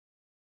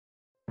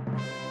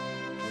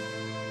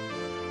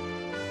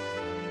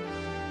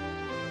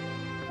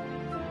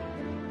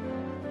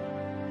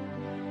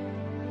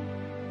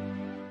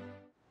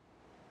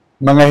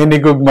Mga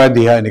hinigugma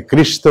diha ni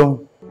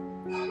Kristo,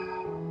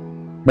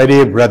 my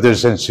dear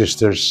brothers and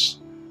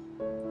sisters,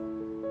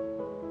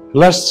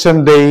 last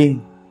Sunday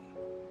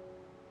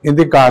in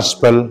the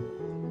Gospel,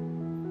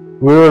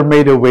 we were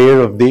made aware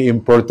of the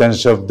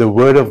importance of the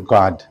Word of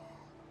God,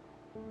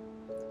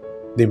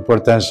 the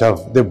importance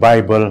of the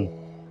Bible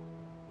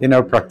in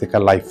our practical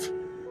life.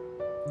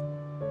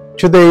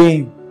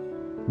 Today,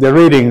 the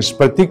readings,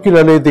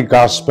 particularly the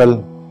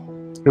Gospel,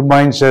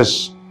 reminds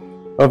us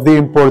of the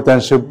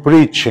importance of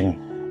preaching.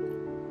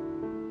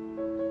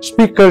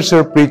 Speakers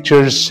or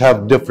preachers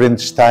have different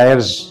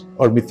styles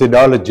or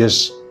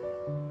methodologies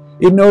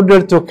in order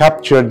to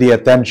capture the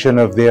attention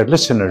of their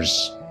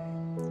listeners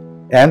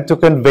and to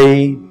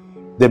convey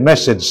the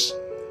message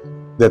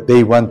that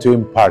they want to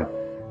impart.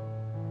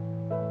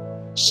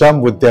 Some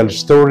would tell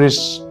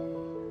stories,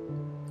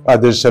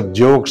 others have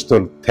jokes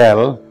to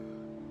tell,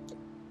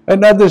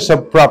 and others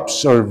have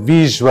props or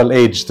visual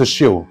aids to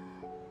show.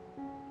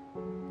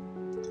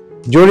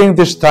 During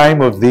this time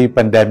of the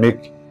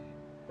pandemic,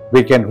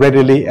 we can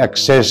readily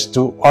access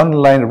to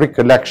online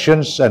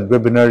recollections and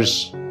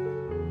webinars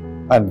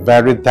on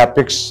varied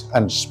topics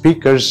and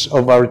speakers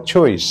of our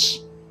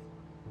choice.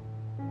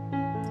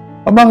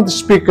 Among the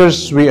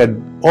speakers we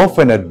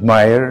often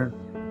admire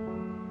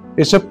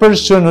is a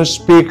person who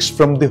speaks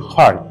from the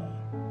heart,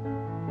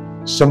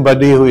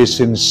 somebody who is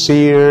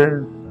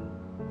sincere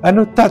and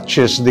who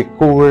touches the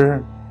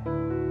core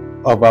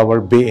of our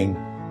being.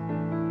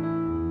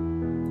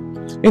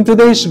 In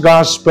today's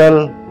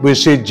Gospel, we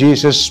see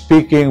Jesus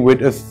speaking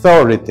with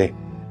authority.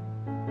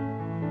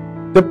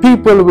 The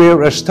people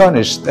were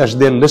astonished as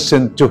they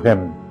listened to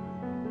him.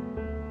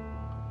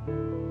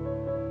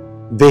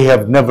 They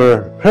have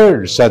never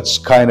heard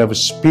such kind of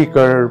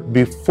speaker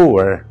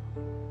before.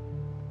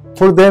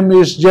 For them, he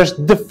is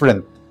just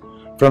different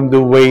from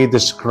the way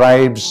the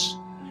scribes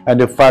and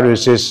the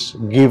Pharisees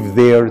give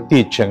their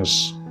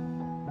teachings.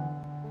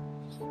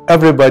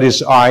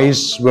 Everybody's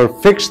eyes were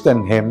fixed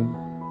on him,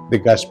 the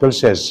Gospel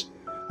says,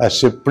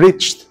 as he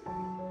preached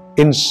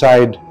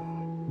inside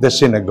the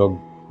synagogue.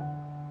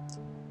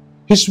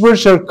 His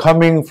words are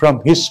coming from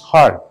his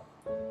heart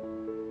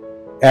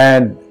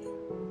and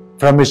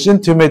from his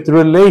intimate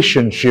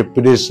relationship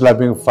with his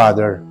loving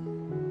Father.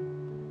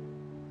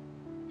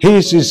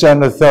 His is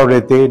an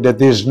authority that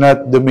is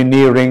not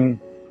domineering,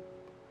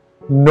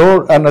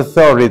 nor an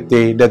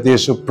authority that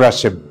is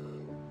oppressive.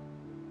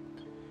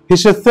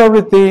 His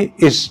authority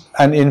is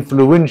an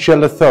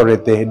influential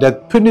authority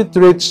that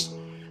penetrates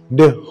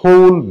the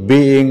whole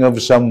being of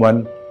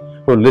someone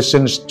who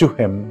listens to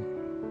him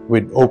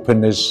with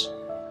openness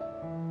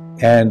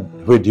and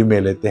with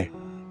humility.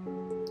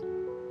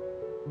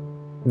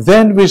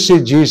 Then we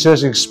see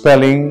Jesus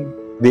expelling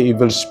the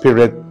evil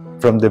spirit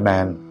from the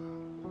man.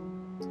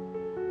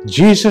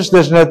 Jesus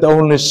does not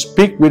only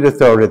speak with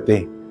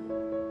authority,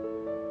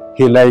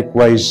 he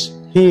likewise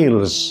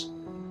heals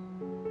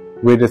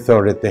with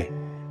authority.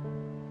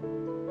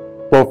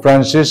 Pope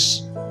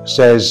Francis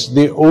says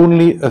the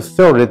only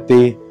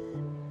authority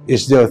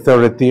is the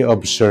authority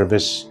of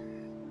service.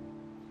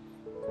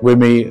 We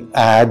may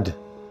add,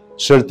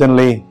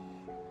 certainly,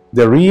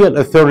 the real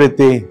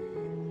authority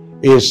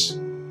is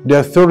the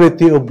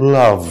authority of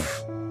love,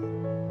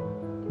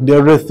 the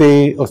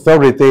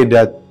authority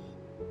that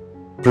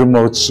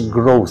promotes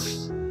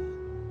growth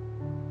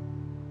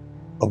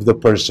of the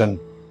person.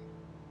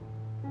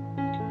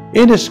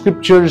 In the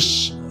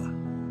scriptures,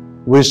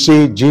 we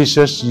see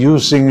Jesus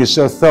using his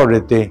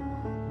authority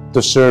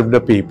to serve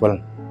the people.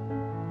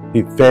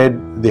 He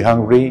fed the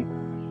hungry,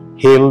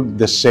 healed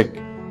the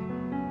sick,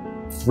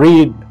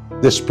 freed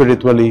the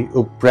spiritually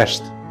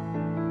oppressed,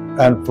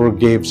 and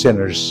forgave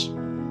sinners.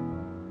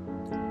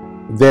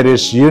 There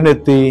is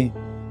unity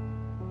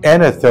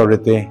and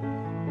authority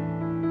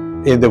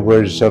in the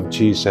words of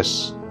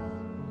Jesus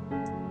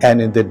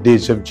and in the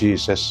deeds of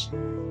Jesus.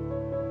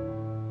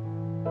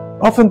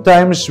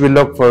 Oftentimes, we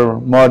look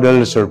for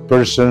models or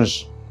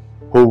persons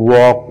who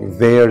walk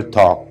their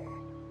talk,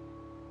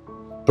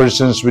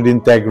 persons with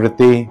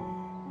integrity,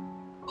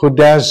 who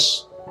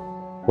does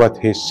what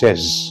he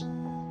says.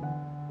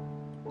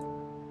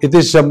 It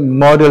is a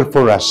model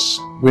for us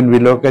when we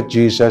look at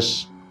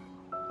Jesus,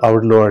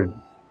 our Lord.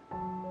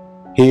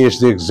 He is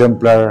the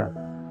exemplar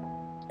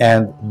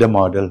and the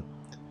model.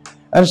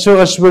 And so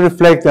as we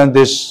reflect on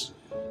this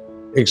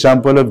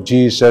example of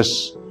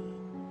Jesus,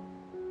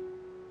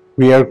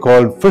 we are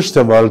called, first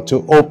of all,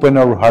 to open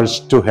our hearts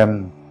to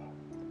him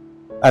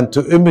and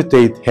to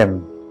imitate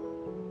him,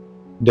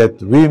 that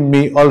we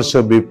may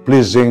also be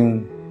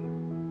pleasing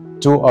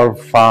to our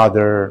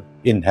Father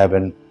in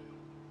heaven.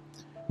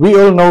 We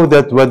all know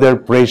that whether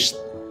priest,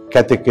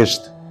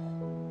 catechist,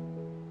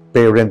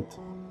 parent,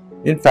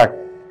 in fact,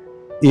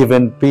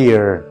 even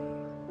peer,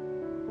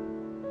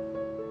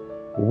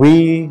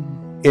 we,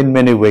 in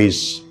many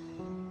ways,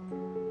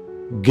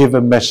 give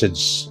a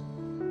message.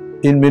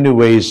 In many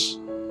ways,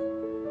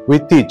 we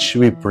teach,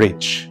 we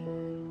preach.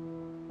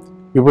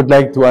 We would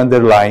like to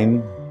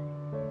underline,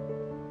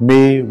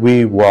 may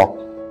we walk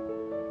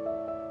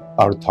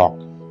our talk.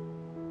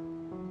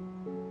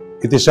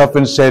 It is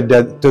often said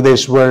that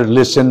today's world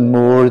listen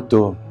more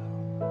to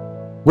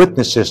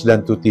witnesses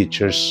than to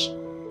teachers.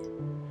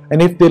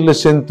 And if they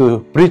listen to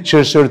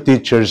preachers or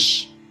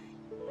teachers,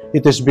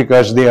 it is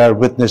because they are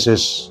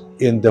witnesses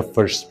in the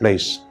first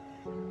place.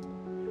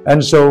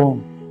 And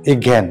so,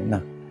 again,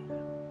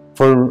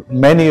 for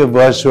many of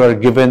us who are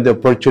given the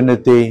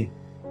opportunity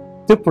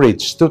to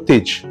preach, to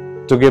teach,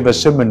 to give a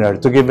seminar,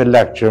 to give a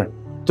lecture,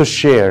 to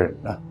share,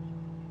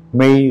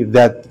 may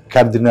that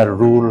cardinal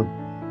rule,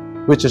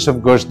 which is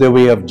of course the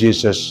way of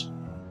Jesus,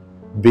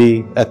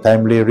 be a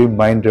timely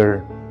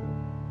reminder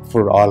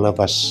for all of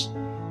us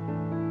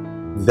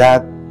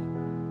that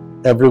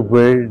every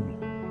word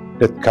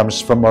that comes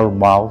from our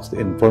mouth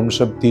in forms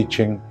of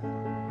teaching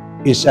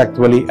is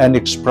actually an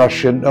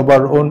expression of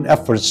our own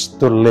efforts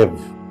to live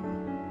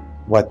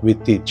what we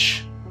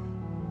teach.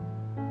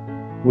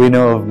 We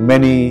know of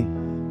many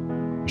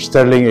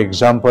sterling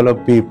examples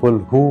of people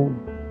who,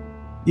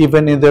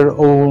 even in their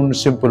own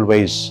simple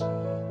ways,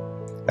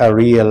 are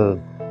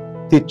real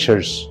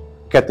teachers,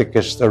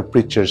 catechists, or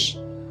preachers,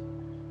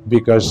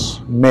 because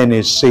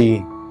many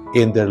see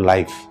in their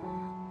life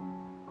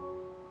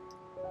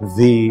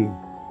the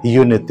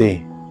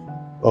unity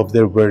of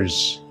their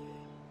words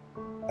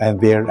and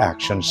their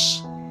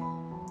actions.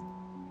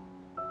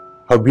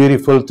 How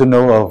beautiful to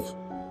know of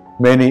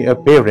many a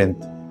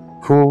parent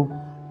who,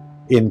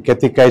 in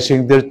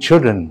catechizing their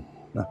children,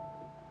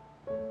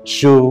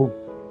 show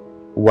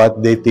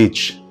what they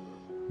teach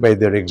by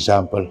their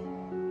example.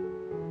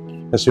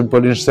 A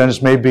simple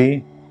instance may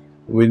be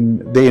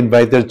when they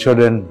invite their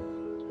children,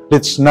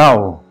 let's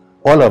now,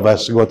 all of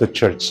us, go to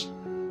church.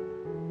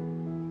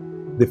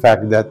 The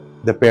fact that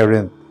the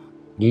parent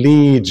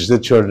leads the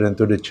children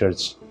to the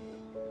church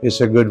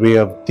is a good way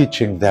of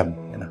teaching them,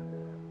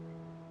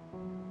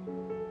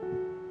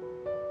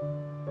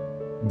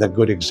 the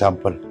good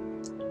example.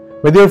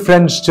 My dear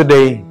friends,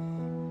 today,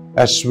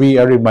 as we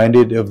are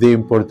reminded of the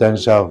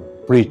importance of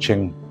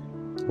preaching,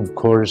 of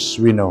course,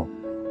 we know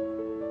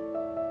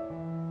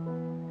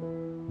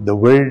the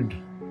word,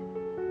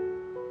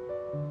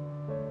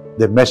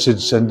 the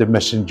message, and the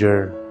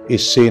messenger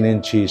is seen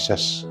in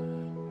Jesus.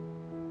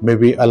 May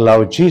we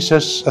allow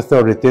Jesus'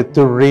 authority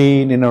to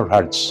reign in our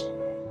hearts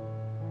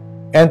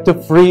and to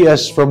free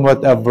us from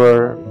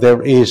whatever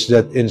there is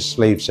that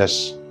enslaves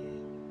us.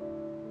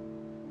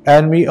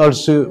 And we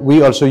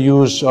also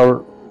use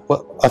our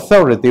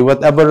authority,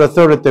 whatever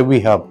authority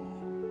we have,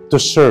 to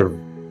serve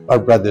our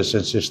brothers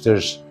and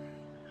sisters,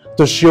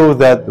 to show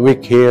that we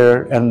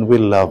care and we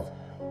love.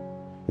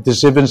 It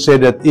is even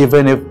said that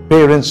even if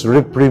parents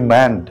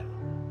reprimand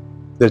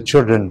their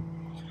children,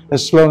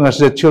 as long as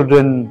the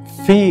children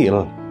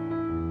feel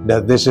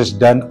that this is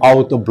done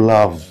out of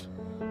love,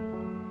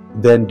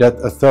 then that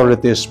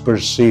authority is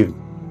perceived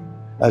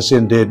as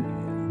indeed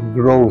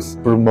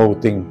growth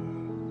promoting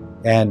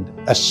and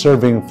as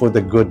serving for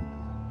the good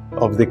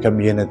of the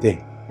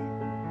community.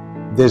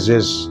 This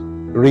is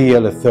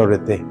real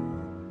authority,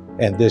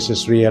 and this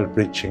is real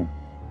preaching.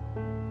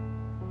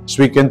 As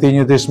we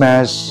continue this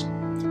Mass,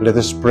 let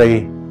us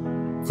pray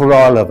for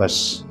all of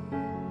us,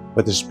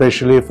 but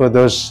especially for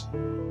those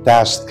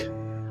tasked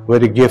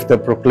with the gift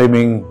of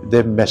proclaiming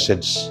the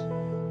message,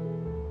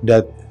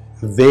 that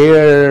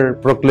their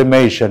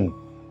proclamation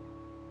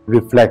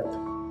reflect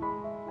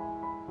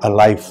a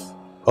life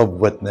of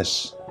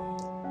witness,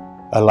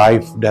 a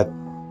life that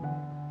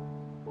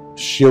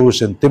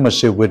shows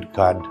intimacy with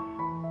God,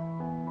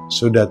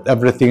 so that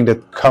everything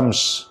that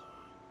comes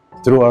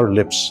through our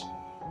lips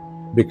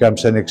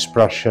becomes an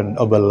expression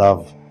of a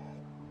love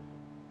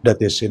that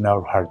is in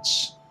our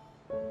hearts.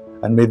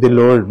 And may the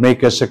Lord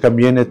make us a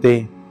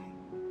community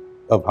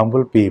of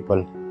humble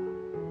people,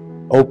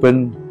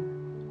 open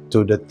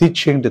to the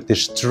teaching that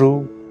is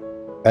true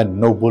and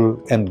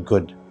noble and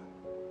good,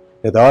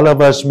 that all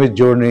of us may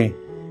journey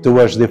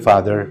towards the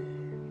Father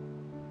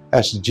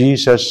as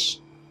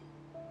Jesus,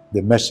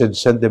 the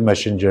message and the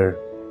messenger,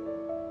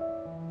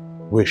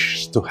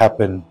 wish to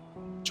happen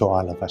to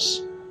all of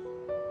us.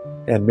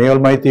 And may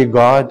Almighty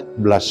God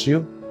bless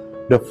you,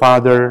 the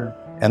Father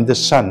and the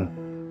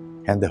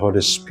Son and the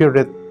Holy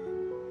Spirit.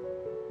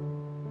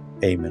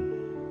 Amen.